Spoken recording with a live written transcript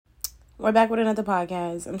We're back with another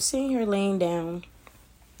podcast. I'm sitting here laying down.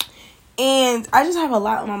 And I just have a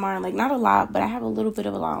lot on my mind. Like, not a lot, but I have a little bit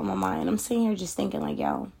of a lot on my mind. I'm sitting here just thinking, like,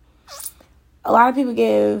 yo, a lot of people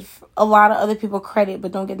give a lot of other people credit,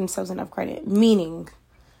 but don't give themselves enough credit. Meaning,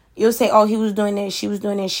 you'll say, oh, he was doing this, she was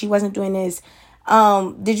doing this, she wasn't doing this.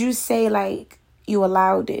 Did you say, like, you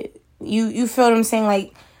allowed it? You feel what I'm saying?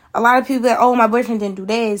 Like, a lot of people, like, oh, my boyfriend didn't do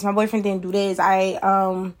this. My boyfriend didn't do this.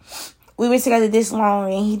 We were together this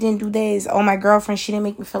long and he didn't do this. Oh, my girlfriend, she didn't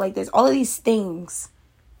make me feel like this. All of these things.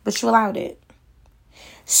 But you allowed it.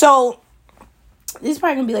 So, this is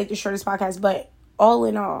probably going to be like the shortest podcast. But all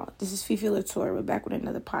in all, this is Fifi Latour. We're back with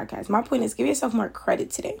another podcast. My point is, give yourself more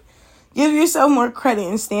credit today. Give yourself more credit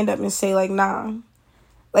and stand up and say, like, nah.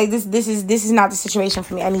 Like, this is not the situation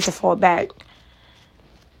for me. I need to fall back.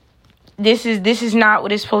 This is not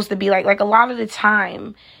what it's supposed to be like. Like, a lot of the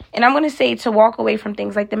time, and I'm going to say to walk away from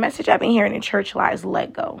things, like the message I've been hearing in church a lot is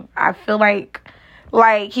let go. I feel like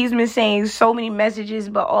he's been saying so many messages,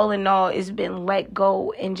 but all in all, it's been let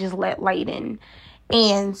go and just let light in.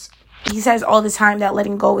 And he says all the time that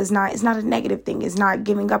letting go it's not a negative thing. It's not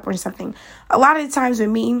giving up or something. A lot of the times with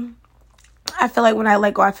me, I feel like when I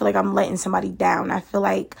let go, I feel like I'm letting somebody down. I feel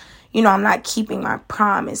like, I'm not keeping my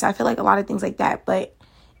promise. I feel like a lot of things like that, but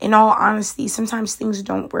in all honesty, sometimes things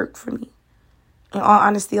don't work for me. In all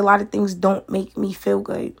honesty, a lot of things don't make me feel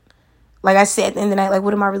good. Like I said at the end of the night, like,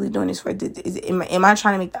 what am I really doing this for? Am I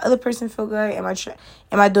trying to make the other person feel good? Am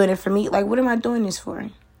I doing it for me? Like, what am I doing this for?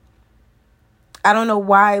 I don't know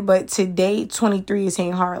why, but today, 23 is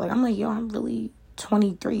hitting hard. Like, I'm like, yo, I'm really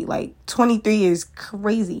 23. Like, 23 is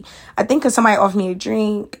crazy. I think because somebody offered me a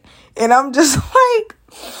drink, and I'm just like,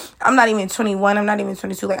 I'm not even 21. I'm not even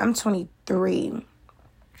 22. Like, I'm 23.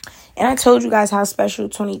 And I told you guys how special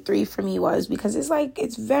 23 for me was because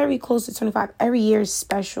it's very close to 25. Every year is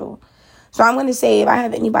special. So I'm going to say, if I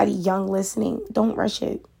have anybody young listening, don't rush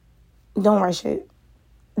it. Don't rush it.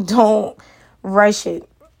 Don't rush it.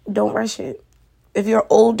 Don't rush it. If you're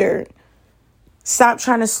older, stop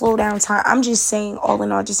trying to slow down time. I'm just saying, all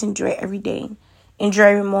in all, just enjoy every day. Enjoy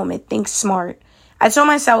every moment. Think smart. I told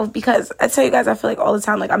myself, because I tell you guys, I feel like all the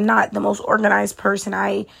time, like, I'm not the most organized person.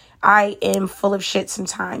 I am full of shit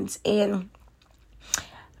sometimes. And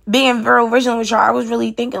being very original with y'all, I was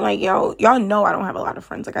really thinking, like, yo, y'all know I don't have a lot of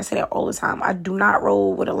friends. Like, I say that all the time. I do not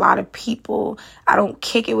roll with a lot of people. I don't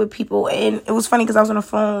kick it with people. And it was funny because I was on the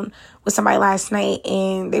phone with somebody last night,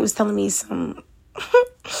 and they was telling me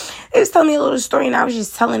they was telling me a little story, and I was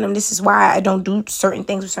just telling them this is why I don't do certain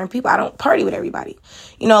things with certain people. I don't party with everybody.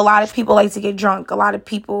 A lot of people like to get drunk. A lot of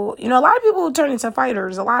people turn into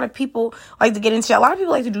fighters. A lot of people like to get into, a lot of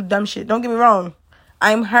people like to do dumb shit. Don't get me wrong.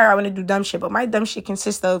 I'm her. I want to do dumb shit, but my dumb shit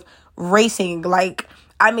consists of racing. Like,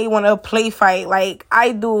 I may want to play fight. Like,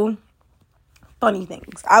 I do funny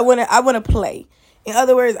things. I want to play. In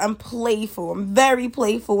other words, I'm playful. I'm very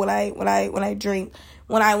playful when I drink.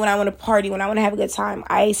 When I want to party, when I want to have a good time.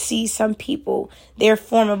 I see some people, their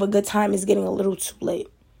form of a good time is getting a little too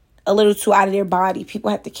lit, a little too out of their body.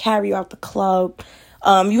 People have to carry you out the club.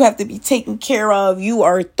 You have to be taken care of. You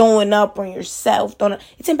are throwing up on yourself.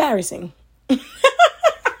 It's embarrassing. In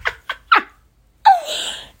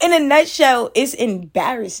a nutshell, it's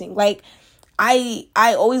embarrassing. Like, I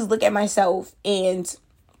always look at myself, and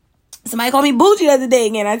somebody called me bougie the other day.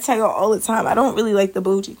 Again, I tell you all the time, I don't really like the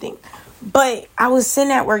bougie thing. But I was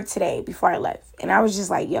sitting at work today before I left, and I was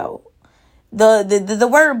just like, yo, the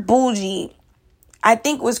word bougie, I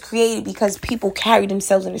think, was created because people carry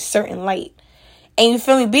themselves in a certain light. And you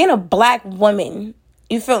feel me? Being a black woman,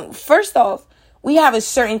 you feel me? First off, we have a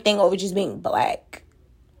certain thing over just being black.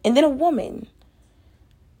 And then a woman.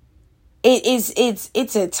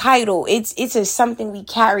 It's a title. It's a something we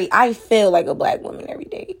carry. I feel like a black woman every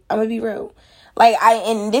day. I'm gonna be real. Like,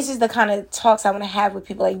 and this is the kind of talks I want to have with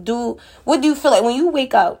people. Like, what do you feel like when you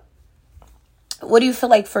wake up? What do you feel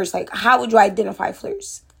like first? Like, how would you identify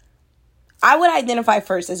first? I would identify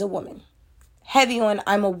first as a woman. Heavy on,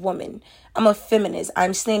 I'm a woman. I'm a feminist.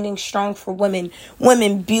 I'm standing strong for women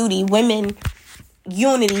beauty, women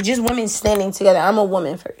unity, just women standing together. I'm a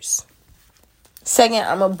woman first. Second,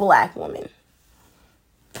 I'm a black woman.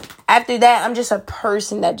 After that, I'm just a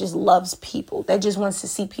person that just loves people, that just wants to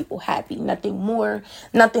see people happy. Nothing more,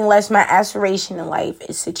 nothing less. My aspiration in life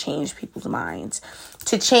is to change people's minds,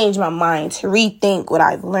 to change my mind, to rethink what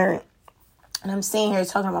I've learned. And I'm sitting here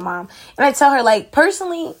talking to my mom, and I tell her, like,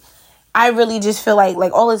 personally, I really just feel like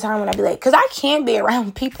all the time when I be like, because I can't be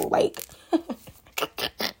around people, like,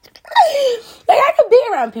 I could be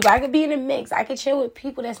around people. I could be in a mix. I could chill with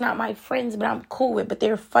people that's not my friends, but I'm cool with, but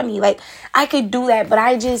they're funny. Like, I could do that, but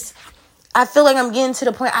I I feel like I'm getting to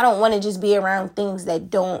the point I don't want to just be around things that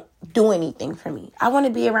don't do anything for me. I want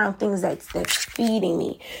to be around things that's feeding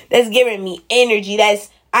me, that's giving me energy,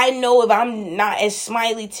 I know if I'm not as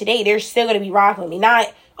smiley today, they're still going to be rocking with me.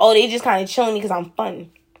 Not, oh, they just kind of chilling me because I'm fun.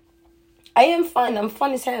 I am fun. I'm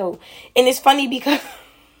fun as hell. And it's funny because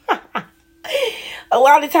a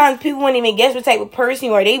lot of times people wouldn't even guess what type of person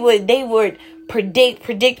you are. They would predict,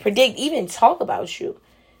 even talk about you,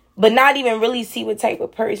 but not even really see what type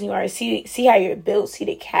of person you are. See how you're built, see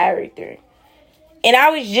the character. And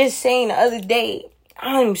I was just saying the other day,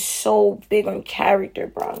 I'm so big on character,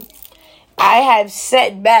 bro. I have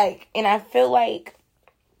set back, and I feel like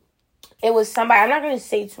it was somebody, I'm not going to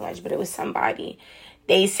say too much, but it was somebody.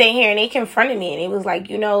 They sit here and they confronted me, and it was like,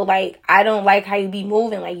 I don't like how you be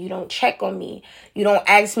moving. Like, you don't check on me. You don't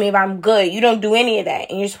ask me if I'm good. You don't do any of that,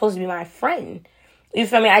 and you're supposed to be my friend. You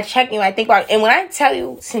feel me? I check you, I think about, and when I tell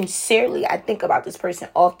you sincerely, I think about this person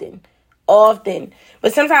often.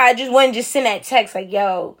 But sometimes I just wouldn't just send that text like,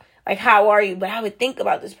 yo, like, how are you? But I would think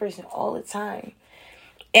about this person all the time.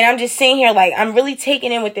 And I'm just sitting here, like, I'm really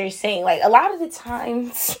taking in what they're saying. Like, a lot of the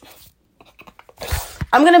times,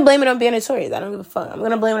 I'm going to blame it on being notorious. I don't give a fuck. I'm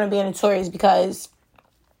going to blame it on being notorious because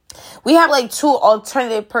we have, like, two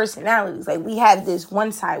alternative personalities. Like, we have this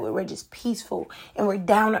one side where we're just peaceful and we're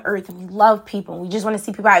down to earth and we love people and we just want to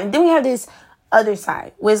see people out. And then we have this other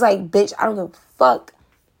side where it's like, bitch, I don't give a fuck.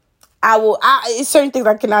 It's certain things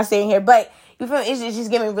I cannot say in here, but you feel me? It's just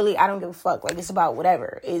giving really, I don't give a fuck. Like, it's about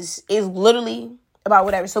whatever. It's literally about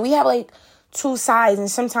whatever. So we have like two sides, and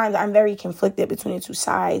sometimes I'm very conflicted between the two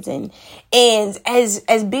sides. And as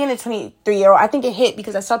being a 23-year-old, I think it hit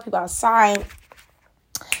because I saw people outside,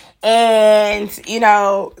 and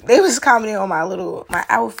they was commenting on my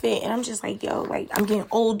outfit, and I'm just like, yo, like, I'm getting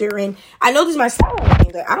older, and I know this is my style.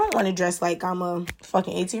 Like, I don't want to dress like I'm a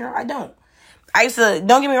fucking 18-year-old. I don't. I used to,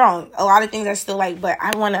 don't get me wrong, a lot of things I still like, but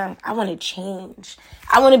I want to change.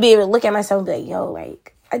 I want to be able to look at myself and be like, yo,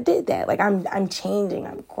 like, I did that. Like, I'm changing,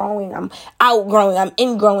 I'm growing, I'm outgrowing, I'm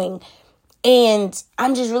ingrowing. And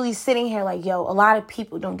I'm just really sitting here like, yo, a lot of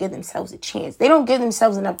people don't give themselves a chance. They don't give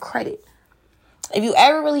themselves enough credit. If you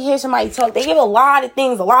ever really hear somebody talk, they give a lot of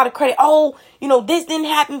things, a lot of credit. Oh, this didn't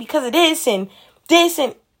happen because of this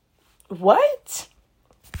and what?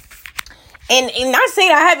 And not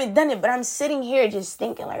saying I haven't done it, but I'm sitting here just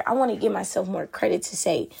thinking, like, I want to give myself more credit to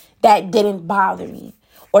say that didn't bother me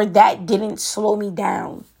or that didn't slow me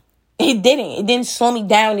down. It didn't slow me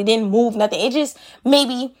down. It didn't move nothing. It just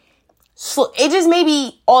maybe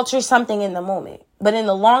alter something in the moment. But in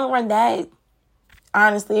the long run, that,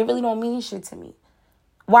 honestly, it really don't mean shit to me.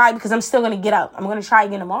 Why? Because I'm still going to get up. I'm going to try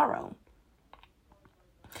again tomorrow.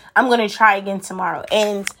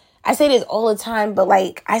 And I say this all the time, but,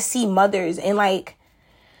 like, I see mothers and, like,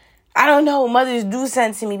 I don't know, mothers do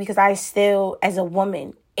something to me because I still, as a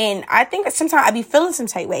woman, and I think that sometimes I be feeling some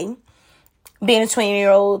type way being a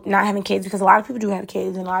 20-year-old, not having kids, because a lot of people do have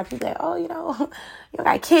kids, and a lot of people like, oh, you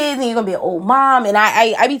got kids, and you're going to be an old mom, and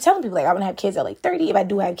I be telling people, like, I want to have kids at, like, 30, if I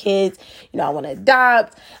do have kids, I want to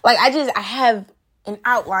adopt, like, I have an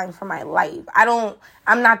outline for my life.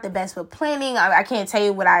 I'm not the best with planning. I can't tell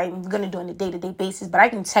you what I'm going to do on a day-to-day basis, but I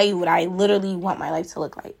can tell you what I literally want my life to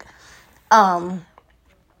look like.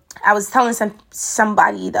 I was telling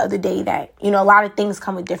somebody the other day that, a lot of things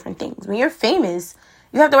come with different things. When you're famous,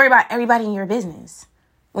 you have to worry about everybody in your business.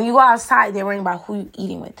 When you go outside, they're worrying about who you're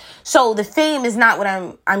eating with. So the fame is not what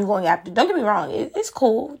I'm going after. Don't get me wrong. It's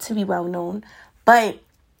cool to be well known, but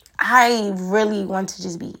I really want to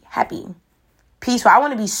just be happy, peaceful. I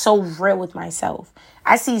want to be so real with myself.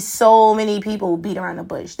 I see so many people beat around the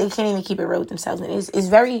bush. They can't even keep it real with themselves. And it's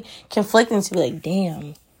very conflicting to be like,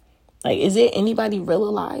 damn, like, is it anybody real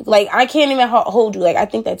alive? Like, I can't even hold you. Like, I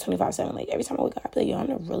think that 24/7, like, every time I wake up, I be like, yo, I'm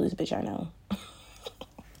the realest bitch I know.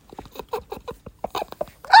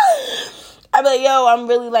 I be like, yo, I'm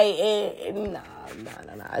really like, nah.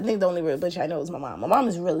 I think the only real bitch I know is my mom. My mom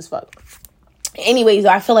is real as fuck. Anyways,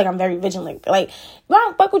 I feel like I'm very vigilant. Like, if I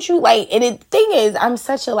don't fuck with you, like, and the thing is, I'm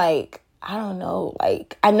such a, like, I don't know,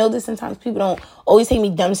 like, I know that sometimes people don't always take me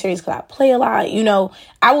dumb serious because I play a lot,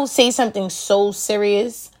 I will say something so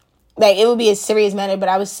serious, like, it would be a serious matter, but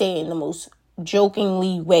I would say it in the most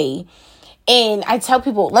jokingly way, and I tell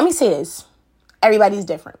people, let me say this, everybody's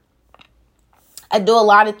different. I do a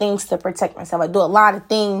lot of things to protect myself. I do a lot of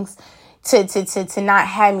things to not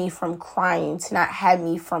have me from crying, to not have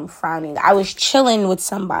me from frowning. I was chilling with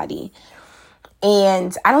somebody,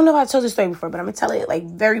 and I don't know if I told this story before, but I'm going to tell it, like,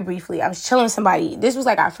 very briefly. I was chilling with somebody. This was,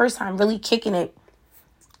 like, our first time really kicking it.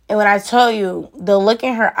 And when I tell you, the look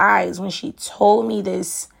in her eyes when she told me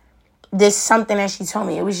this this something that she told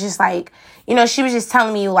me. It was just like, you know, she was just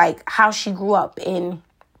telling me like how she grew up and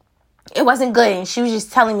it wasn't good. And she was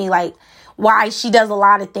just telling me like why she does a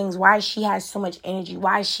lot of things, why she has so much energy,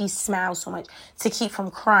 why she smiles so much, to keep from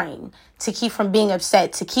crying, to keep from being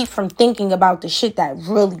upset, to keep from thinking about the shit that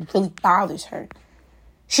really, really bothers her.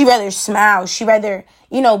 She'd rather smile. She'd rather,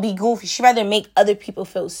 you know, be goofy. She'd rather make other people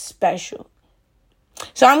feel special.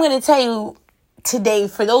 So I'm going to tell you today,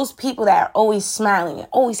 for those people that are always smiling and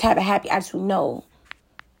always have a happy attitude, no,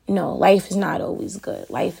 life is not always good.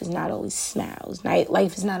 Life is not always smiles.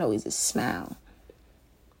 Life is not always a smile.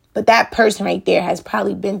 But that person right there has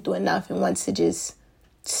probably been through enough and wants to just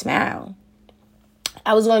smile.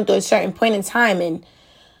 I was going through a certain point in time, and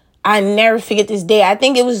I never forget this day. I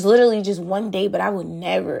think it was literally just one day, but I would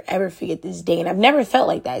never, ever forget this day. And I've never felt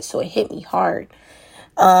like that, so it hit me hard.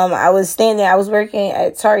 I was working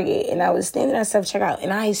at Target, and I was standing at self-checkout,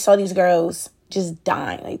 and I saw these girls just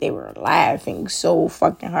dying. Like, they were laughing so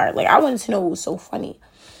fucking hard. Like, I wanted to know what was so funny.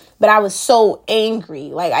 But I was so angry.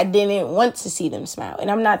 Like, I didn't want to see them smile.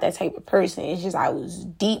 And I'm not that type of person. It's just I was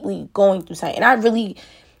deeply going through something. And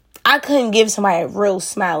I couldn't give somebody a real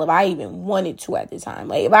smile if I even wanted to at the time.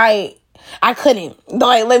 Like, if I couldn't.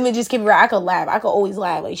 Like, let me just keep it real. I could laugh. I could always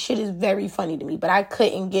laugh. Like, shit is very funny to me. But I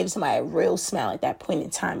couldn't give somebody a real smile at that point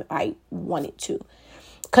in time if I wanted to.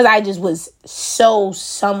 Because I just was so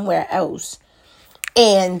somewhere else.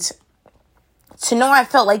 And to know I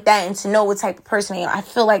felt like that and to know what type of person I am, I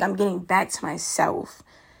feel like I'm getting back to myself.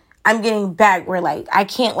 I'm getting back where, like, I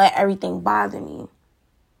can't let everything bother me.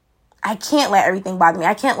 I can't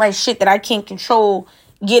let shit that I can't control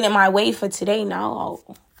get in my way for today. No.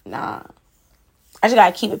 Nah. I just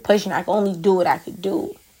gotta keep it pushing. I can only do what I could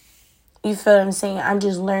do. You feel what I'm saying? I'm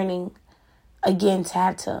just learning, again, you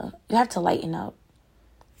have to lighten up.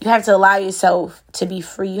 You have to allow yourself to be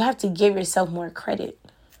free. You have to give yourself more credit.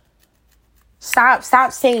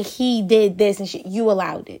 Stop saying he did this and shit. You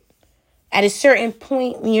allowed it. At a certain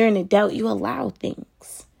point, when you're an adult, you allow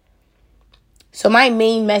things. So my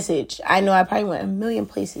main message, I know I probably went a million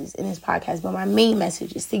places in this podcast, but my main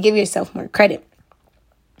message is to give yourself more credit.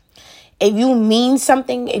 If you mean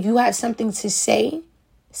something, if you have something to say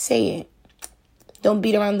it. Don't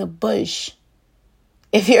beat around the bush.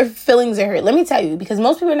 If your feelings are hurt, let me tell you, because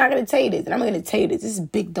most people are not going to tell you this, and I'm going to tell you this. This is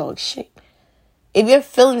big dog shit. If your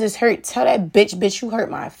feelings is hurt, tell that bitch, you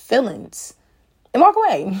hurt my feelings. And walk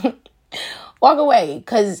away. Walk away.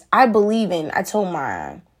 Because I'm going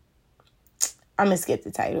to skip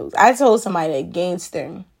the titles. I told somebody that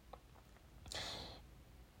gangster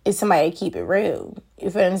is somebody that keep it real. You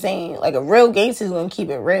feel what I'm saying? Like, a real gangster is going to keep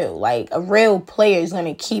it real. Like, a real player is going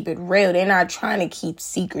to keep it real. They're not trying to keep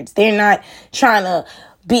secrets. They're not trying to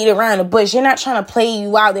beat around the bush. They're not trying to play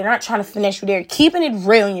you out. They're not trying to finesse you. They're keeping it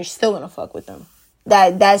real, and you're still going to fuck with them.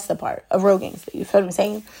 That's the part of real gangster. You feel what I'm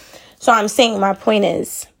saying? So I'm saying, my point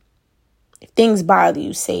is, if things bother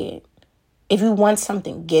you, say it. If you want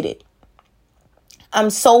something, get it.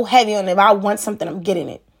 I'm so heavy on it. If I want something, I'm getting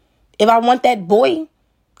it. If I want that boy,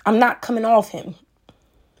 I'm not coming off him.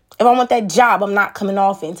 If I want that job, I'm not coming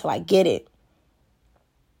off it until I get it.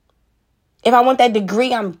 If I want that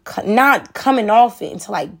degree, I'm not coming off it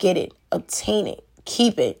until I get it, obtain it,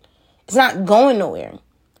 keep it. It's not going nowhere.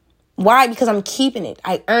 Why? Because I'm keeping it.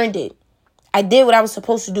 I earned it. I did what I was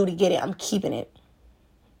supposed to do to get it. I'm keeping it.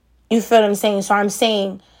 You feel what I'm saying? So I'm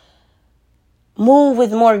saying, move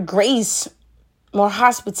with more grace, more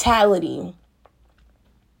hospitality.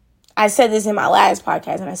 I said this in my last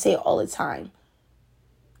podcast, and I say it all the time.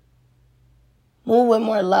 Move with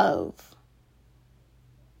more love.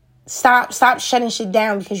 Stop shutting shit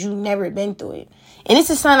down because you've never been through it. And this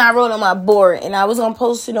is something I wrote on my board, and I was going to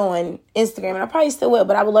post it on Instagram, and I probably still will,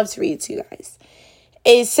 but I would love to read it to you guys.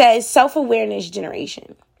 It says, self-awareness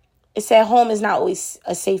generation. It said, home is not always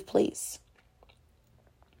a safe place.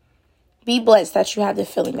 Be blessed that you have the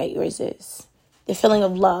feeling that yours is. The feeling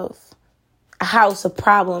of love. A house of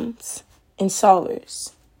problems and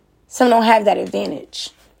solvers. Some don't have that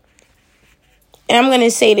advantage. And I'm going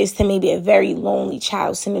to say this to maybe a very lonely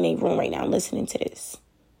child sitting in a room right now listening to this.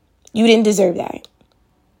 You didn't deserve that.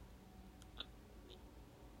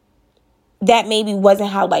 That maybe wasn't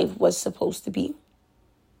how life was supposed to be.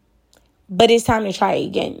 But it's time to try it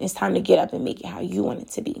again. It's time to get up and make it how you want it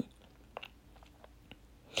to be.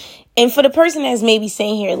 And for the person that's maybe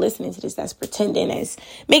sitting here listening to this, that's pretending, that's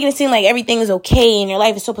making it seem like everything is okay and their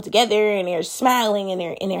life is so put together and they're smiling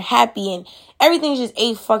and they're happy and everything's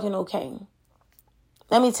just fucking okay.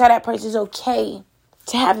 Let me tell that person, it's okay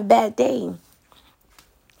to have a bad day.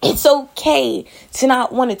 It's okay to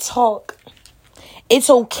not want to talk. It's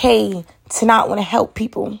okay to not want to help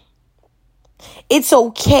people. It's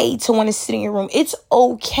okay to want to sit in your room. It's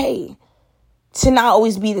okay to not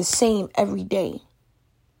always be the same every day.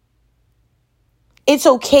 It's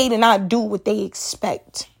okay to not do what they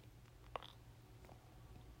expect.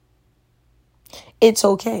 It's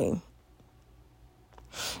okay.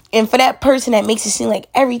 And for that person that makes it seem like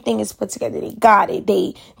everything is put together, they got it,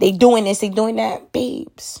 they doing this, they doing that,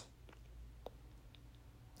 babes.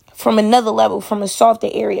 From another level, from a softer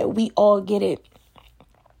area, we all get it.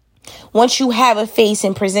 Once you have a face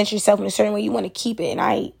and present yourself in a certain way, you want to keep it. And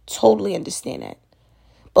I totally understand that.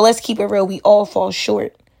 But let's keep it real. We all fall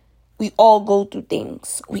short. We all go through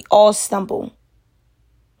things. We all stumble.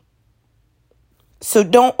 So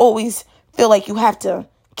don't always feel like you have to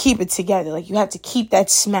keep it together. Like you have to keep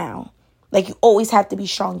that smile. Like you always have to be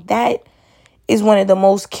strong. That is one of the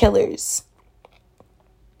most killers.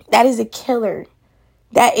 That is a killer.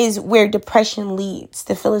 That is where depression leads.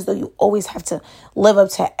 To feel as though you always have to live up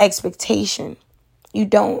to expectation. You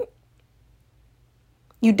don't.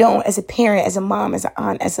 You don't, as a parent, as a mom, as an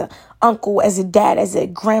aunt, as an uncle, as a dad, as a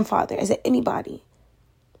grandfather, as anybody.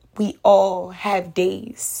 We all have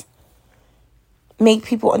days. Make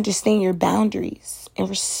people understand your boundaries and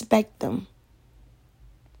respect them.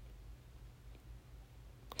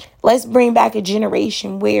 Let's bring back a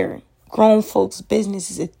generation where grown folks'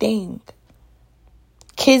 business is a thing.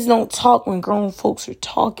 Kids don't talk when grown folks are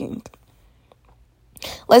talking.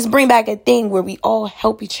 Let's bring back a thing where we all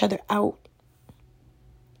help each other out.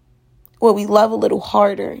 Where we love a little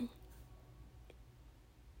harder.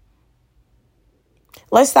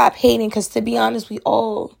 Let's stop hating, because to be honest,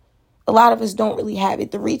 a lot of us don't really have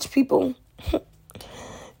it. The rich people,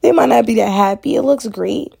 they might not be that happy. It looks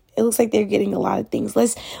great. It looks like they're getting a lot of things.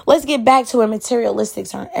 Let's get back to where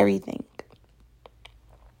materialistics aren't everything.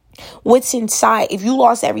 What's inside? If you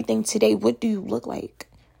lost everything today, what do you look like?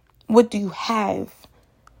 What do you have?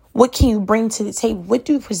 What can you bring to the table? What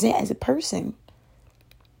do you present as a person?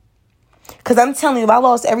 Because I'm telling you, if I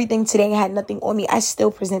lost everything today and had nothing on me, I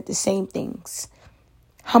still present the same things.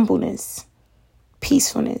 Humbleness,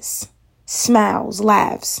 peacefulness, smiles,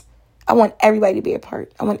 laughs. I want everybody to be a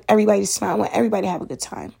part. I want everybody to smile. I want everybody to have a good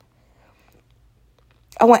time.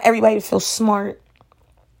 I want everybody to feel smart.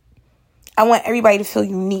 I want everybody to feel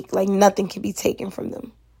unique, like nothing can be taken from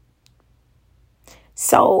them.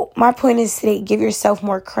 So my point is today, give yourself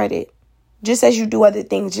more credit. Just as you do other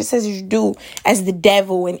things, just as you do as the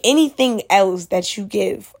devil and anything else that you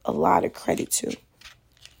give a lot of credit to.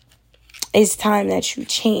 It's time that you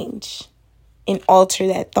change and alter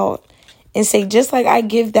that thought and say, just like I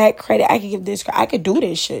give that credit, I can give this credit. I could do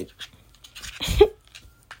this shit.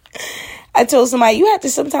 I told somebody, you have to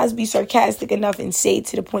sometimes be sarcastic enough and say it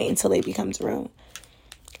to the point until it becomes real.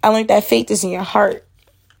 I learned that faith is in your heart.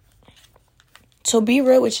 So be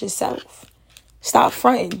real with yourself. Stop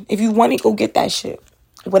fronting. If you want it, go get that shit.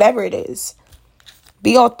 Whatever it is.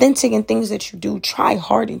 Be authentic in things that you do. Try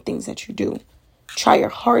hard in things that you do. Try your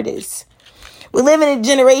hardest. We live in a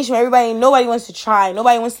generation where nobody wants to try.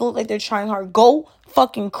 Nobody wants to look like they're trying hard. Go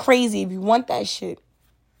fucking crazy if you want that shit.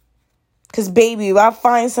 Because, baby, if I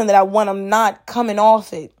find something that I want, I'm not coming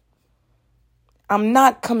off it. I'm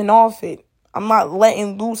not coming off it. I'm not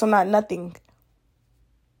letting loose. I'm not nothing.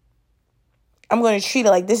 I'm going to treat it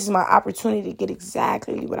like this is my opportunity to get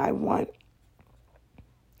exactly what I want.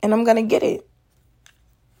 And I'm going to get it.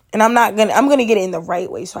 And I'm going to get it in the right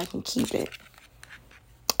way so I can keep it.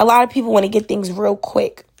 A lot of people want to get things real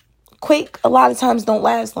quick. Quick, a lot of times don't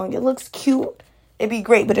last long. It looks cute. It'd be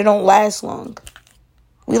great, but it don't last long.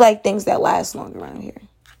 We like things that last long around here.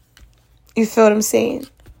 You feel what I'm saying?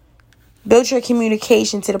 Build your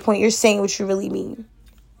communication to the point you're saying what you really mean.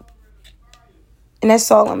 And that's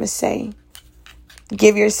all I'm going to say.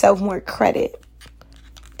 Give yourself more credit.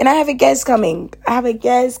 And I have a guest coming.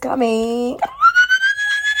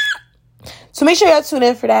 So make sure y'all tune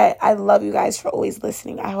in for that. I love you guys for always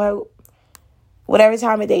listening. I hope whatever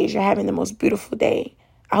time of day you're having the most beautiful day.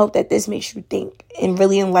 I hope that this makes you think and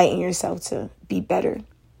really enlighten yourself to be better.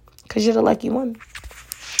 Because you're the lucky one.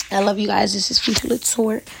 I love you guys. This is Future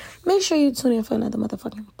Latour. Make sure you tune in for another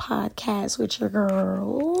motherfucking podcast with your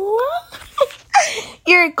girl.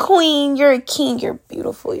 You're a queen. You're a king. You're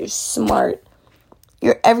beautiful. You're smart.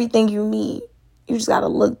 You're everything you need. You just got to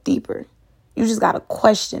look deeper. You just got to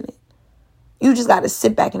question it. You just got to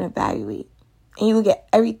sit back and evaluate. And you will get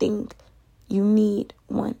everything you need,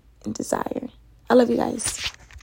 want, and desire. I love you guys.